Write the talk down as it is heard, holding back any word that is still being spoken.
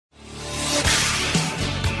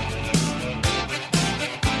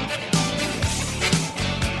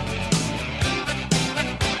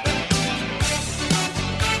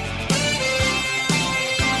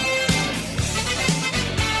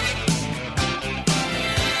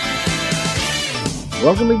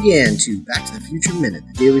Welcome again to Back to the Future Minute,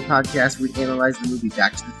 the daily podcast where we analyze the movie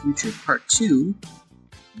Back to the Future Part 2,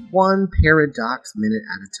 one paradox minute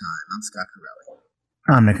at a time. I'm Scott Corelli.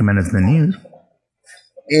 I'm Nick Jimenez, the news.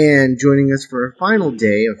 And joining us for our final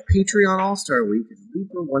day of Patreon All-Star Week is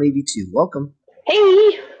Leaper182. Welcome.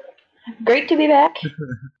 Hey! Great to be back.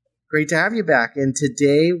 Great to have you back. And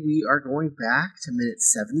today we are going back to minute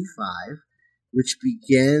 75, which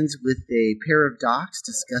begins with a pair of docs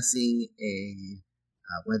discussing a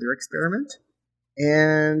weather experiment,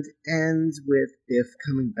 and ends with Biff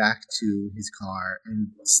coming back to his car and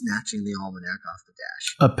snatching the almanac off the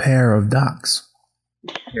dash. A pair of docs.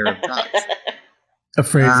 Pair of docs. A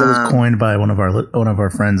phrase that was coined by one of our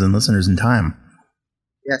friends and listeners in time.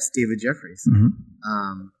 Yes, David Jeffries.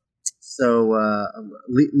 Mm-hmm.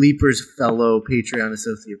 Leaper's fellow Patreon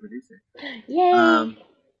associate producer. Yay!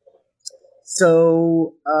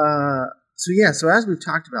 So as we've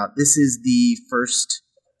talked about, this is the first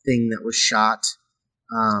thing that was shot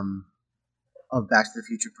of Back to the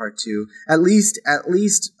Future Part 2. At least, it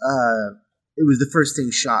was the first thing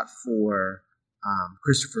shot for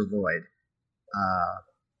Christopher Lloyd. I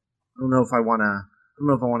don't know if I want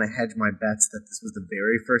to hedge my bets that this was the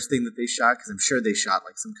very first thing that they shot, because I'm sure they shot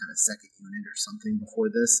like some kind of second unit or something before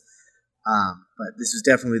this. But this was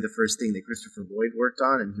definitely the first thing that Christopher Lloyd worked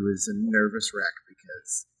on, and he was a nervous wreck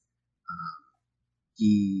because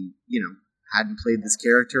he, hadn't played this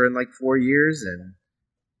character in like 4 years, and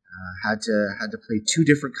had to play two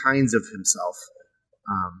different kinds of himself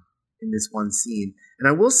in this one scene. And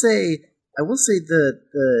I will say the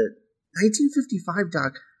 1955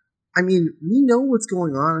 doc. I mean, we know what's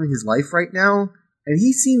going on in his life right now, and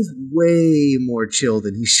he seems way more chill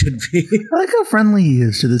than he should be. I like how friendly he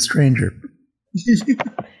is to the stranger.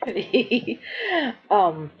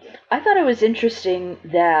 I thought it was interesting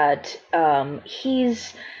that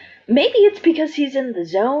maybe it's because he's in the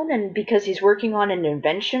zone and because he's working on an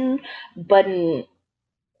invention, but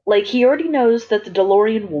he already knows that the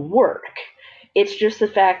DeLorean will work. It's just the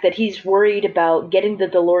fact that he's worried about getting the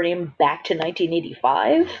DeLorean back to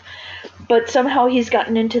 1985, but somehow he's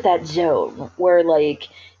gotten into that zone where,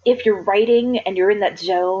 if you're writing and you're in that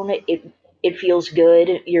zone, it feels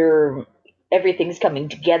good. Everything's coming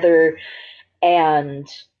together, and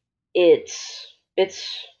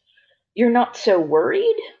you're not so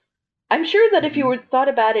worried. I'm sure that if you were thought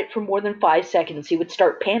about it for more than 5 seconds, he would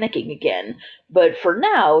start panicking again. But for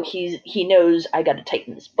now, he knows, I got to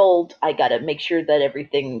tighten this bolt. I got to make sure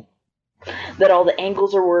that that all the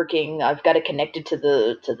angles are working. I've got to connect it to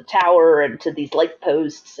the tower and to these light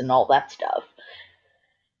posts and all that stuff.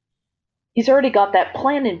 He's already got that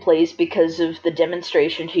plan in place because of the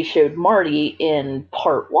demonstration he showed Marty in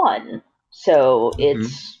part 1. So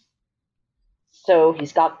so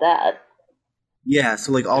he's got that. Yeah,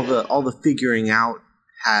 so all the figuring out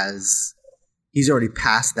he's already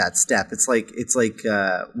passed that step. It's like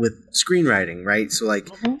with screenwriting, right? So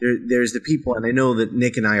there's the people, and I know that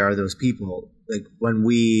Nick and I are those people. Like when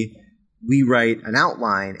we write an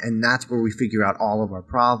outline, and that's where we figure out all of our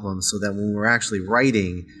problems, so that when we're actually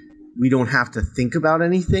writing, we don't have to think about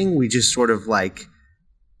anything. We just sort of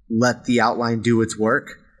let the outline do its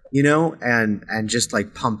work, and just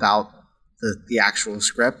pump out the actual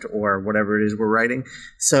script or whatever it is we're writing.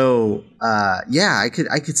 So I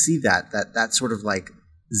could see that sort of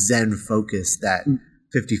Zen focus that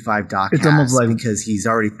 55 Doc it's has, almost because he's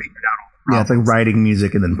already figured out. Yeah, it's like writing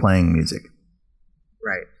music and then playing music.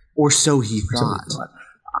 Right. Or so he thought.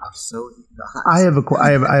 So he thought. I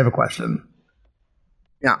have a question.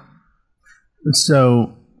 Yeah.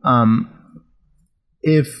 So,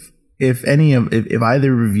 if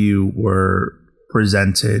either of you were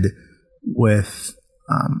presented with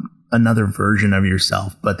another version of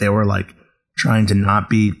yourself, but they were trying to not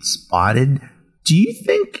be spotted, do you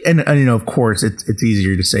think? And of course, it's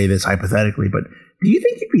easier to say this hypothetically, but do you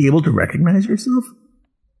think you'd be able to recognize yourself?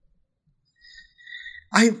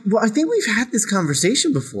 I think we've had this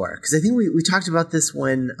conversation before, because I think we talked about this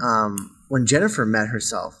when Jennifer met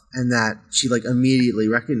herself, and that she immediately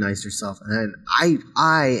recognized herself. And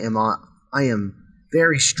I am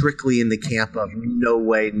very strictly in the camp of no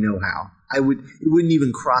way, no how. It wouldn't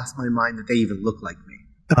even cross my mind that they even look like me.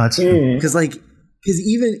 Because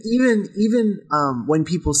even when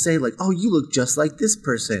people say oh, you look just like this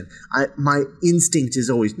person, my instinct is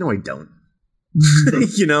always, no, I don't.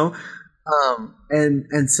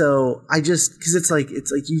 And so I just, because it's like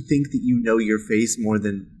you think that you know your face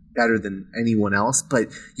better than anyone else, but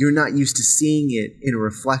you're not used to seeing it in a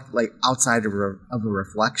outside of a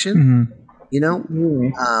reflection. Mm-hmm.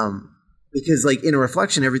 Because in a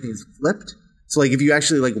reflection everything's flipped. So if you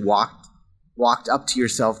actually walked walked up to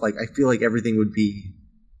yourself, like I feel like everything would be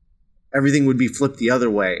flipped the other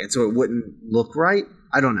way, and so it wouldn't look right.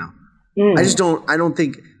 I don't know. I just don't. I don't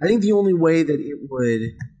think. I think the only way that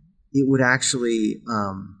it would actually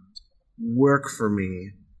work for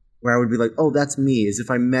me, where I would be like, oh, that's me, is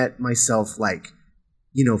if I met myself like,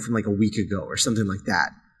 from like a week ago or something like that.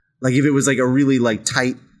 Like if it was like a really like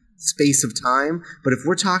tight space of time. But if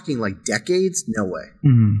we're talking like decades, no way.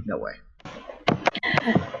 No way.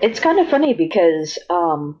 It's kind of funny because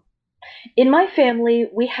in my family,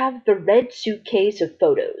 we have the red suitcase of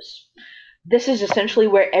photos. This is essentially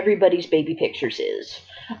where everybody's baby pictures is.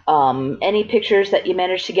 Any pictures that you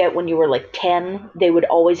managed to get when you were like 10, they would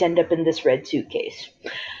always end up in this red suitcase.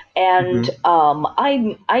 And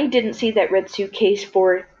I didn't see that red suitcase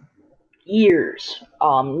for years,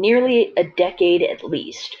 nearly a decade at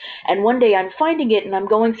least. And one day I'm finding it and I'm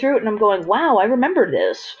going through it and I'm going, wow, I remember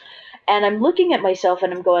this. And I'm looking at myself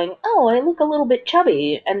and I'm going, oh, I look a little bit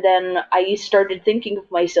chubby. And then I started thinking of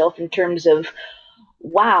myself in terms of,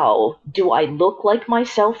 wow, do I look like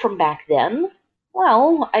myself from back then?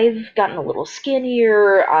 Well, I've gotten a little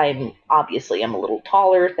skinnier. I'm a little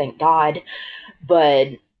taller, thank God. But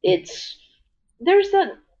there's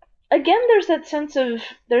that sense of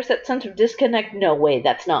disconnect. No way,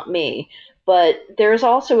 that's not me. But there's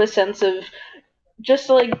also a sense of just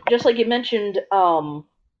like you mentioned,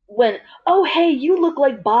 when, oh hey, you look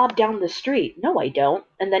like Bob down the street. No, I don't.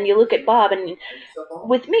 And then you look at Bob, and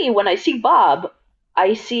with me, when I see Bob,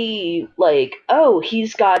 I see like, oh,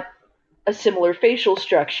 he's got a similar facial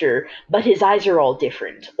structure, but his eyes are all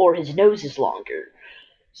different, or his nose is longer.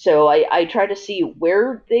 So I try to see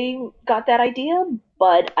where they got that idea,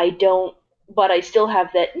 but I don't. But I still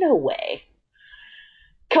have that no way.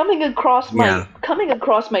 Coming across my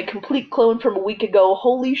complete clone from a week ago,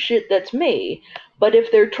 holy shit, that's me. But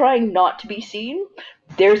if they're trying not to be seen,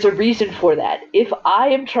 there's a reason for that. If I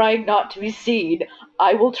am trying not to be seen,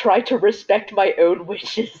 I will try to respect my own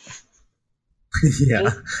wishes.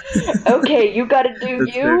 Yeah. Okay, you gotta do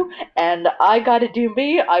That's you, and I gotta do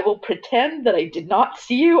me. I will pretend that I did not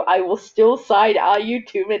see you. I will still side-eye you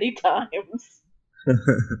too many times.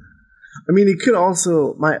 I mean, it could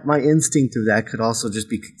also, my instinct of that could also just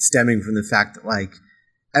be stemming from the fact that, like,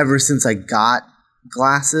 ever since I got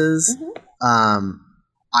glasses,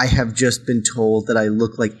 I have just been told that I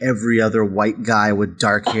look like every other white guy with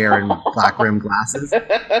dark hair and black rimmed glasses.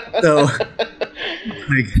 So,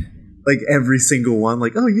 like every single one,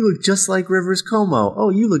 like, oh, you look just like Rivers Cuomo. Oh,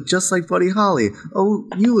 you look just like Buddy Holly. Oh,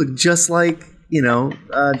 you look just like,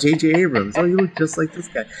 J.J. Abrams. Oh, you look just like this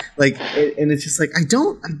guy. Like, and it's just like, I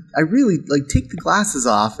really, like, take the glasses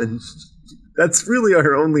off, and that's really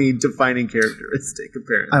our only defining characteristic,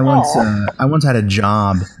 apparently. I once had a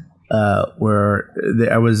job where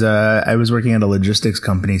I was working at a logistics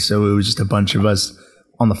company, so it was just a bunch of us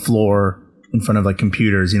on the floor in front of like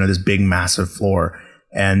computers, this big massive floor,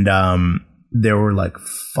 and there were like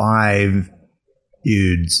 5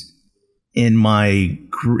 dudes in my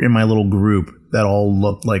little group that all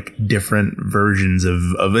looked like different versions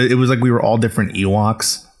of it. It was like we were all different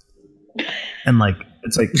Ewoks, and like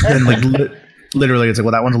it's like and like literally it's like,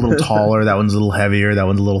 well, that one's a little taller, that one's a little heavier, that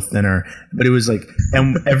one's a little thinner. But it was like,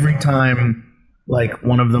 and every time like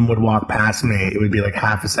one of them would walk past me, it would be like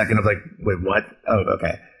half a second of like, wait, what? Oh,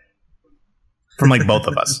 okay. From like both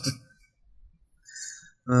of us.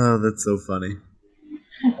 Oh, that's so funny.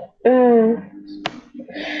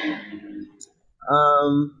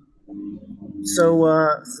 So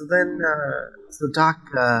Doc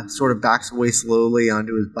sort of backs away slowly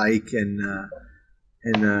onto his bike and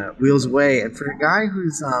wheels away. And for a guy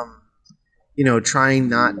who's trying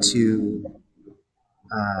not to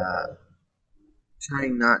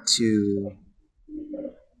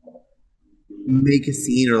make a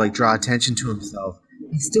scene or like draw attention to himself,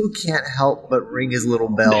 he still can't help but ring his little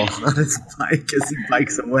bell on his bike as he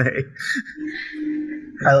bikes away.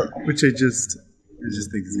 Which I just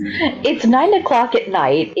think is amazing. It's 9:00 at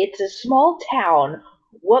night. It's a small town.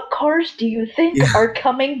 What cars do you think are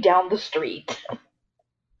coming down the street?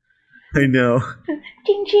 I know.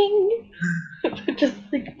 Ching ching. Just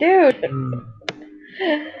like, dude.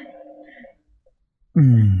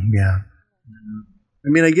 Yeah. I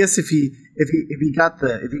mean, I guess if he got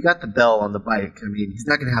the bell on the bike, I mean, he's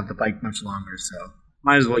not going to have the bike much longer, so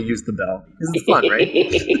might as well use the bell. It's fun, right?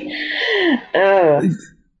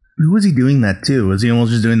 Who was he doing that to? Was he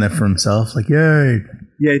almost just doing that for himself? Like, yay!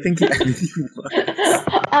 Yeah, I think he was.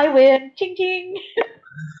 I win. Ching ching.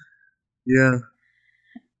 Yeah.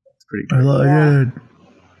 It's pretty good. I love it.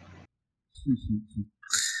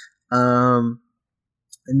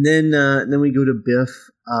 And then we go to Biff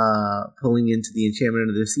pulling into the Enchantment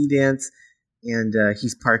Under the Sea dance, and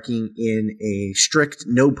he's parking in a strict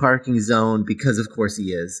no parking zone because, of course,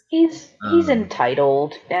 he is. He's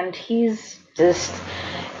entitled, and he's just.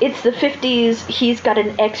 It's the 50s. He's got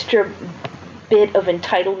an extra bit of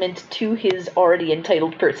entitlement to his already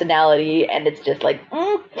entitled personality, and it's just like,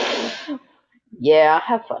 yeah,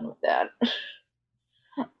 have fun with that.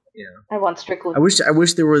 Yeah, I want Strickland. I wish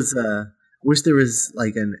there was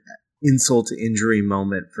like an insult to injury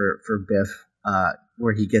moment for Biff,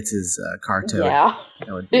 where he gets his car towed. Yeah,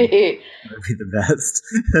 that would be the best.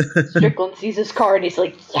 Strickland sees his car and he's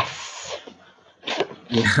like, yes.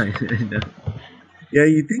 Yeah, I know. Yeah,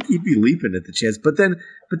 you'd think he'd be leaping at the chance, but then,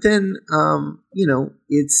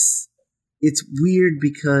 it's weird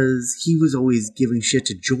because he was always giving shit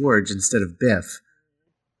to George instead of Biff,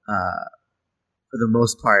 for the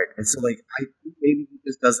most part, and so like I think maybe he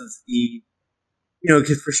just doesn't see,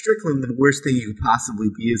 because for Strickland the worst thing you could possibly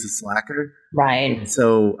be is a slacker, right? And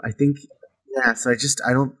so I think, so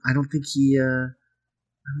I don't think he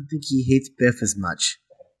hates Biff as much,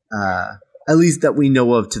 at least that we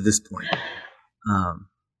know of to this point.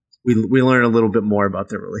 We learn a little bit more about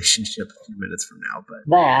their relationship a few minutes from now, but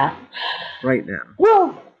right now.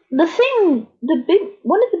 Well, one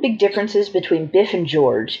of the big differences between Biff and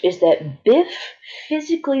George is that Biff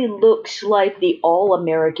physically looks like the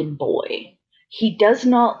all-American boy. He does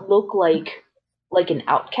not look like an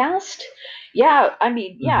outcast. Yeah, I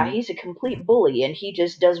mean, he's a complete bully and he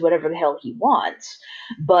just does whatever the hell he wants.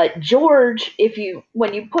 But George,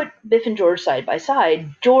 when you put Biff and George side by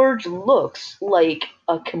side, George looks like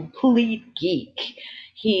a complete geek.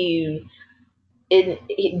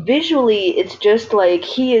 Visually, it's just like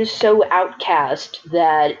he is so outcast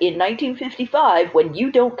that in 1955, when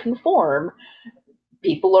you don't conform,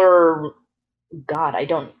 people are, God, I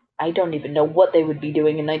don't even know what they would be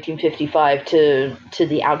doing in 1955 to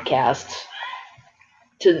the outcasts.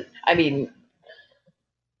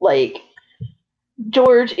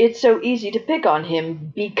 George, it's so easy to pick on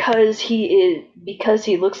him because he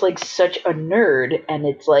looks like such a nerd, and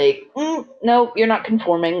it's like, no, you're not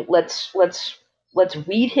conforming. Let's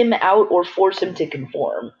weed him out or force him to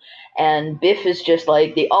conform. And Biff is just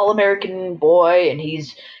like the all-American boy, and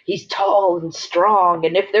he's tall and strong,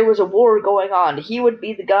 and if there was a war going on, he would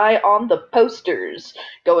be the guy on the posters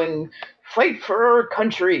going, fight for our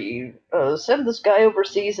country, send this guy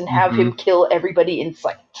overseas and have him kill everybody in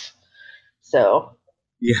sight. So.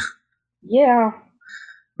 Yeah. Yeah.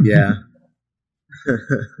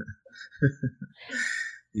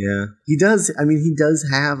 He does. I mean, he does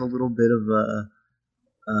have a little bit of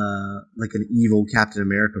like an evil Captain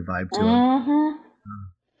America vibe to him.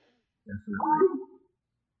 Definitely.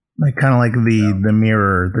 Like kind of like the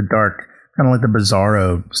mirror, the dark, kind of like the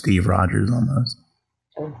Bizarro Steve Rogers almost.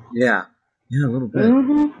 Yeah, a little bit.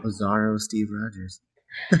 Bizarro Steve Rogers.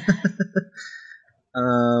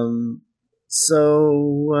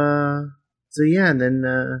 So yeah, and then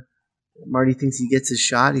Marty thinks he gets his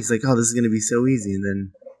shot. He's like, "Oh, this is going to be so easy," and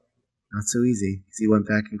then not so easy because he went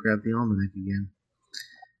back and grabbed the almanac again.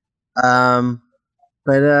 I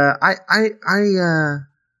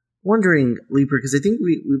wondering, Leaper, because I think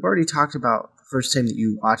we've already talked about the first time that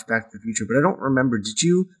you watched Back to the Future, but I don't remember. Did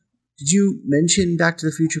you mention Back to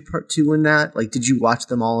the Future Part 2 in that? Like, did you watch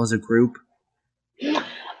them all as a group?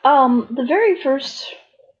 The very first,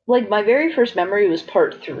 my very first memory was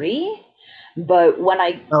Part 3, but when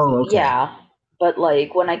I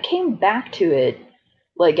when I came back to it,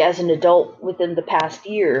 as an adult within the past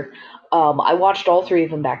year, I watched all 3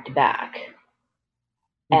 of them back to back,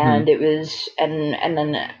 and it was and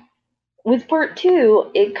then with Part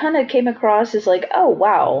 2, it kind of came across as like, oh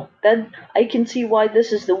wow, that I can see why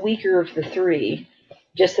this is the weaker of the 3.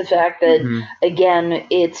 Just the fact that again,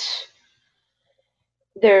 it's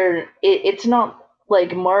not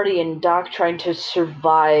like Marty and Doc trying to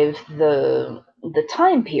survive the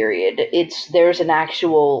time period. There's an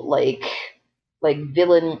actual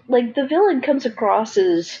villain. Like the villain comes across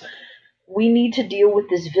as, we need to deal with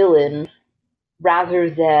this villain rather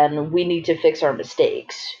than we need to fix our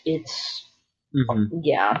mistakes. It's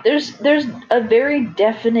there's a very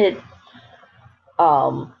definite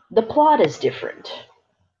the plot is different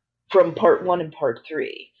from Part 1 and Part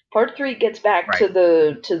 3. Part 3 gets back to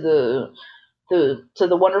the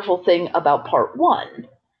wonderful thing about Part 1,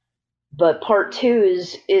 but Part 2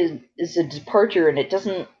 is a departure, and it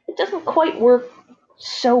doesn't quite work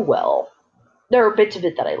so well. There are bits of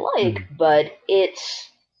it that I like, but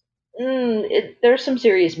there's some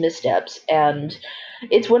serious missteps, and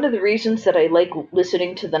it's one of the reasons that I like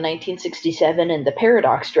listening to the 1967 and the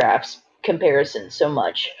Paradox drafts comparison so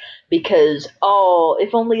much, because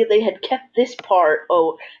if only they had kept this part,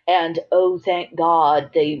 thank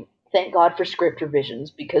God they thank God for script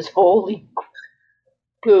revisions, because holy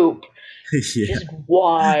poop. Yeah. Just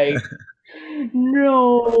why?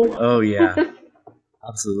 No. Oh yeah,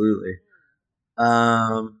 absolutely.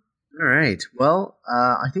 All right. Well,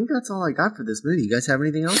 I think that's all I got for this movie. You guys have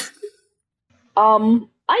anything else?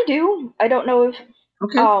 I do. I don't know if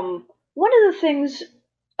Okay. one of the things.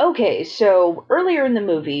 Okay, so earlier in the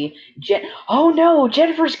movie, oh no,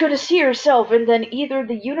 Jennifer's going to see herself, and then either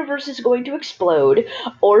the universe is going to explode,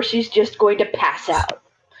 or she's just going to pass out.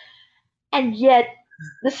 And yet,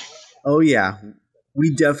 this. Oh yeah,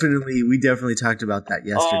 we definitely talked about that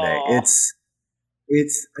yesterday. Oh.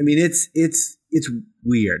 I mean, it's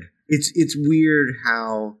weird. It's weird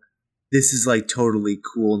how this is like totally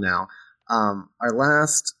cool now. Our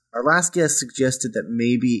last guest suggested that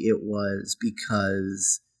maybe it was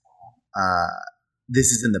because this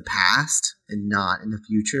is in the past and not in the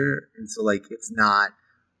future, and so like it's not.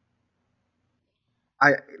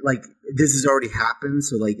 I like this has already happened,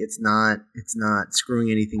 so like it's not screwing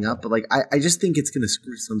anything up. But like I just think it's gonna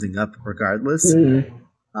screw something up regardless.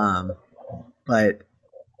 But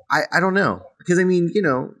I don't know, because I mean, you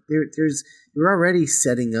know, you're already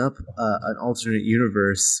setting up an alternate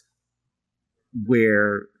universe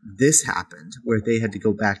where this happened, where they had to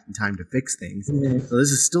go back in time to fix things. So this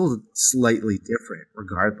is still slightly different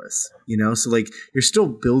regardless, you know? So like you're still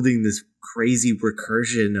building this crazy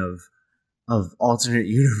recursion of alternate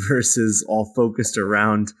universes all focused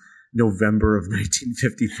around November of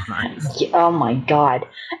 1955. Oh my god.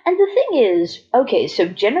 And the thing is, okay, so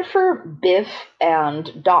Jennifer, Biff,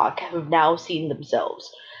 and Doc have now seen themselves.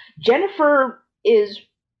 Jennifer is,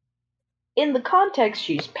 in the context,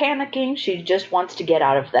 she's panicking. She just wants to get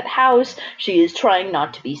out of that house. She is trying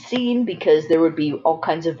not to be seen because there would be all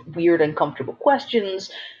kinds of weird, uncomfortable questions.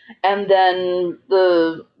 And then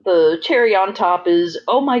the cherry on top is,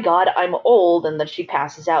 oh my god, I'm old, and then she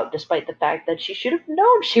passes out despite the fact that she should have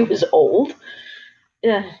known she was old.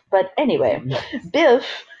 But anyway,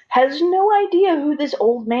 Biff has no idea who this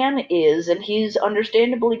old man is, and he's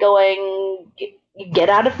understandably going, get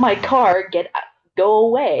out of my car, go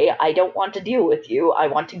away, I don't want to deal with you, I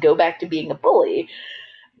want to go back to being a bully.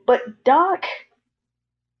 But Doc,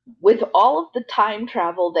 with all of the time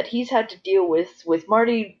travel that he's had to deal with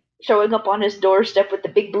Marty showing up on his doorstep with the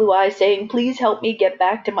big blue eyes saying, please help me get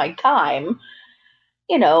back to my time,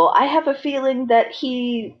 you know, I have a feeling that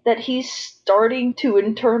he's starting to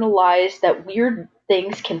internalize that weird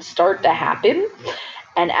things can start to happen,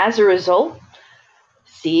 and as a result,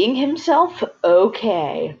 seeing himself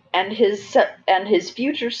okay, and his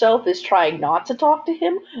future self is trying not to talk to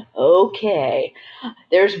him okay.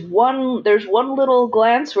 There's one little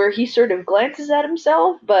glance where he sort of glances at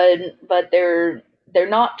himself, but they're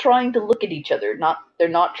not trying to look at each other. They're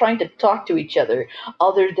not trying to talk to each other,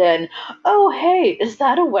 other than, oh hey, is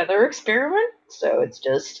that a weather experiment? So it's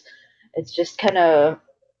just kind of,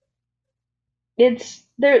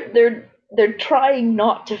 they're trying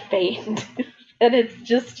not to faint, and it's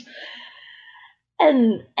just.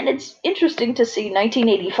 And it's interesting to see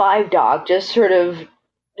 1985 Doc just sort of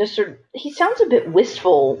he sounds a bit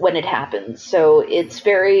wistful when it happens. So it's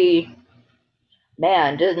very,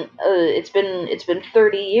 man, doesn't it's been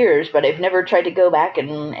 30 years, but I've never tried to go back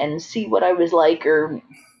and see what I was like, or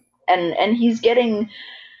and he's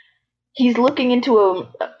looking into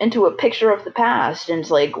a picture of the past, and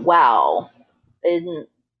it's like, wow, and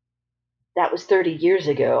that was 30 years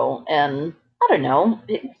ago, and I don't know,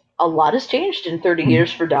 a lot has changed in 30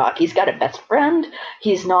 years for Doc. He's got a best friend.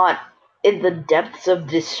 He's not in the depths of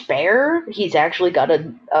despair. He's actually got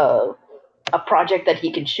a project that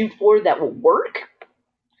he can shoot for that will work.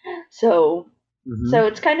 So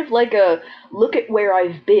it's kind of like a look at where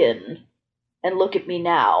I've been and look at me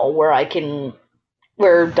now, where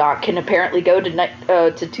Doc can apparently go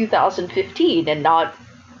to 2015 and not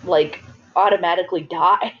like automatically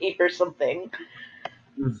die or something.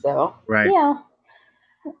 So right. Yeah.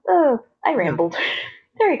 Oh, I rambled.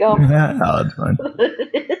 There you go. Yeah, that's fine.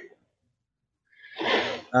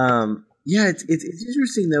 Yeah, it's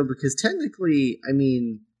interesting though, because technically, I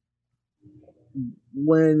mean,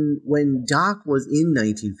 when Doc was in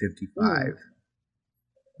 1955,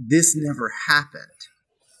 this never happened.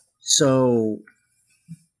 So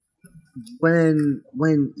when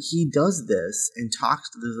he does this and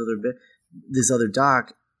talks to this other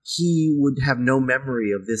Doc, he would have no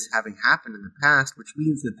memory of this having happened in the past, which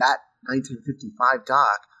means that 1955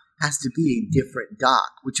 Doc has to be a different Doc,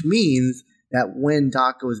 which means that when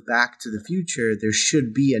Doc goes back to the future, there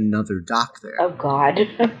should be another Doc there. Oh God.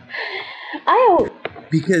 I don't.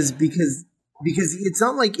 Because it's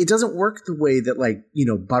not like, it doesn't work the way that, like, you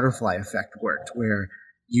know, Butterfly Effect worked, where,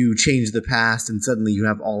 you change the past and suddenly you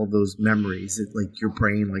have all of those memories. Like your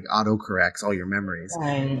brain like autocorrects all your memories.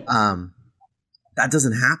 Right. That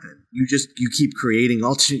doesn't happen. You keep creating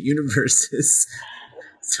alternate universes.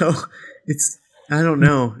 So I don't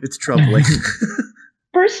know. It's troubling.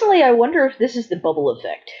 Personally, I wonder if this is the bubble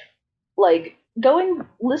effect. Like,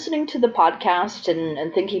 listening to the podcast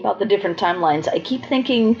and thinking about the different timelines, I keep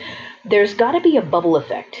thinking there's got to be a bubble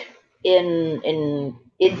effect.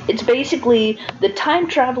 It's basically the time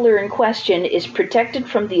traveler in question is protected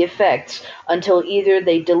from the effects until either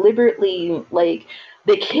they deliberately, like,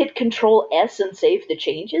 they hit Control S and save the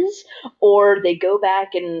changes, or they go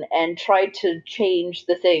back and try to change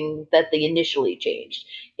the thing that they initially changed.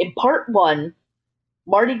 In part 1,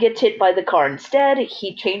 Marty gets hit by the car instead.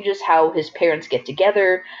 He changes how his parents get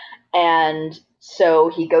together, and so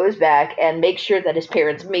he goes back and makes sure that his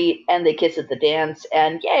parents meet, and they kiss at the dance,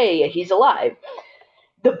 and yay, he's alive.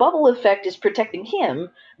 The bubble effect is protecting him,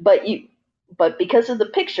 but because of the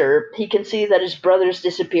picture, he can see that his brother's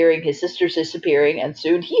disappearing, his sister's disappearing, and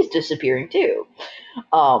soon he's disappearing too.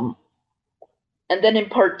 And then in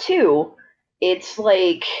part 2, it's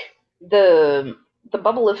like the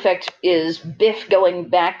bubble effect is Biff going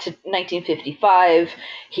back to 1955.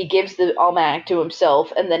 He gives the almanac to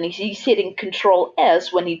himself, and then he's hitting Control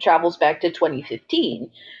S when he travels back to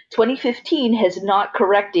 2015. 2015 has not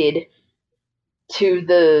corrected to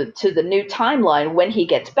the new timeline when he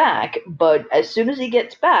gets back, but as soon as he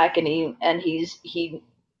gets back and he's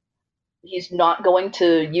not going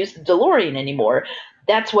to use the DeLorean anymore,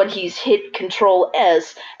 that's when he's hit Control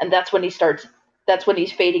S, and that's when he's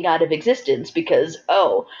fading out of existence, because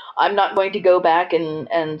I'm not going to go back and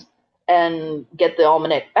get the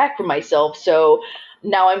almanac back for myself, so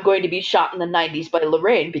now I'm going to be shot in the 90s by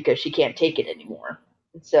Lorraine because she can't take it anymore.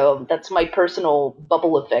 So that's my personal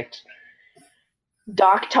bubble effect.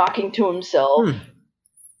 Doc talking to himself.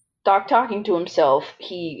 Doc talking to himself.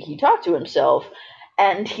 He talked to himself,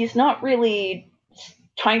 and he's not really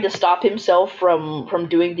trying to stop himself from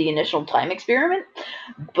doing the initial time experiment,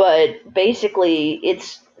 but basically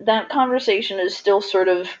it's that conversation is still sort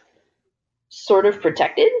of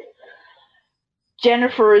protected.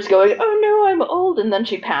 Jennifer is going, "Oh no, I'm old," and then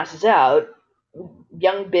she passes out.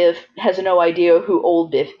 Young Biff has no idea who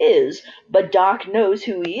old Biff is, but Doc knows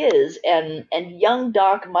who he is, and young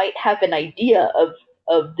Doc might have an idea of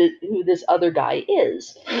who this other guy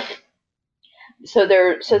is. So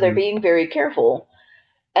they're being very careful.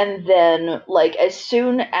 And then, like, as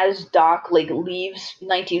soon as Doc leaves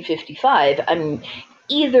 1955, I mean,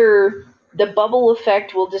 either the bubble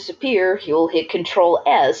effect will disappear, he'll hit Control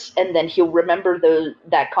S, and then he'll remember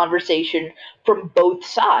that conversation from both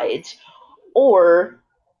sides, or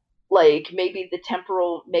maybe a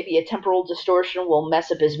temporal distortion will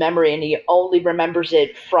mess up his memory and he only remembers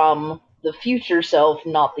it from the future self,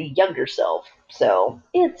 not the younger self. So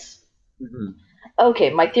it's okay.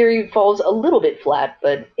 My theory falls a little bit flat,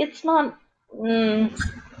 but it's not.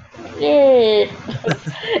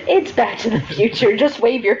 It's Back to the Future. Just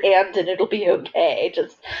wave your hand and it'll be okay.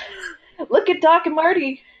 Just look at Doc and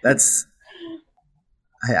Marty. That's.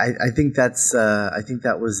 I think that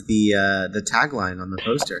was the tagline on the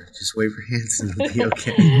poster. Just wave your hands and it'll be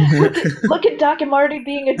okay. Look at Doc and Marty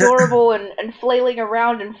being adorable and flailing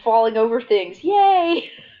around and falling over things.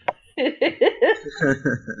 Yay!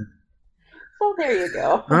 So there you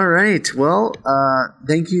go. All right. Well,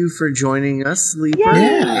 thank you for joining us, Leaper.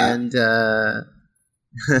 Yeah.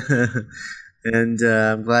 And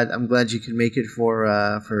I'm glad you can make it for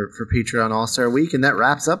Patreon All-Star Week, and that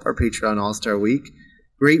wraps up our Patreon All-Star Week.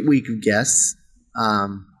 Great week of guests.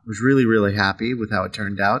 Was really, really happy with how it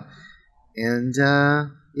turned out. And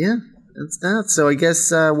yeah, that's that. So I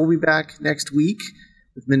guess we'll be back next week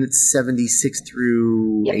with minutes 76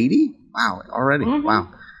 through 80. Wow, already. Mm-hmm. Wow.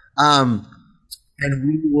 And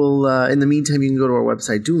we will, in the meantime, you can go to our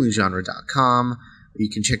website, duelinggenre.com. You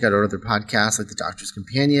can check out our other podcasts like The Doctor's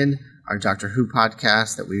Companion, our Doctor Who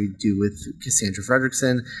podcast that we do with Cassandra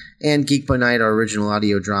Fredrickson, and Geek by Night, our original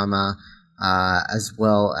audio drama, as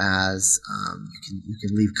well as you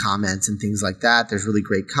can leave comments and things like that. There's really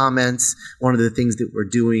great comments. One of the things that we're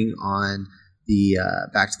doing on the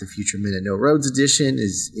Back to the Future Minute No Roads edition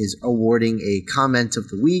is awarding a comment of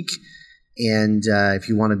the week. And if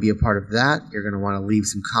you want to be a part of that, you're going to want to leave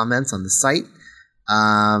some comments on the site.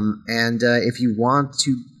 And if you want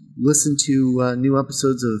to listen to new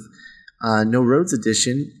episodes of No Roads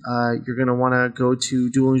Edition, you're going to want to go to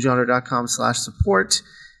duelinggenre.com/support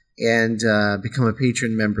and become a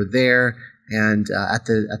patron member there. And at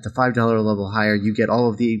the $5 level higher, you get all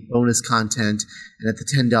of the bonus content. And at the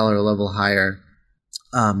 $10 level higher,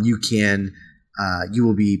 you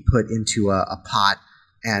will be put into a pot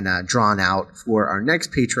and drawn out for our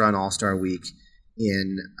next Patreon All-Star Week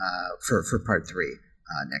for part 3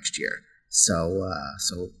 next year.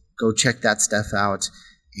 So go check that stuff out.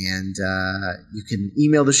 And you can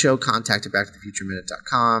email the show, contact at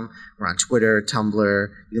backtothefutureminute.com. We're on Twitter, Tumblr.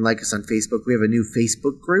 You can like us on Facebook. We have a new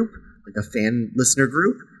Facebook group, like a fan listener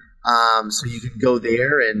group. So you can go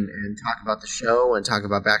there and talk about the show and talk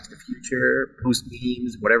about Back to the Future, post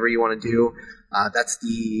memes, whatever you want to do. That's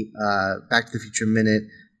the Back to the Future Minute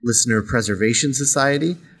Listener Preservation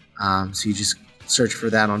Society. So you just search for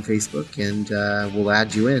that on Facebook and we'll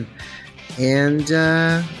add you in. And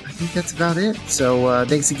I think that's about it. So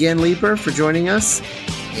thanks again, Leaper, for joining us.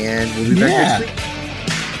 And we'll be back next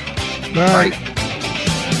week. Bye. Bye.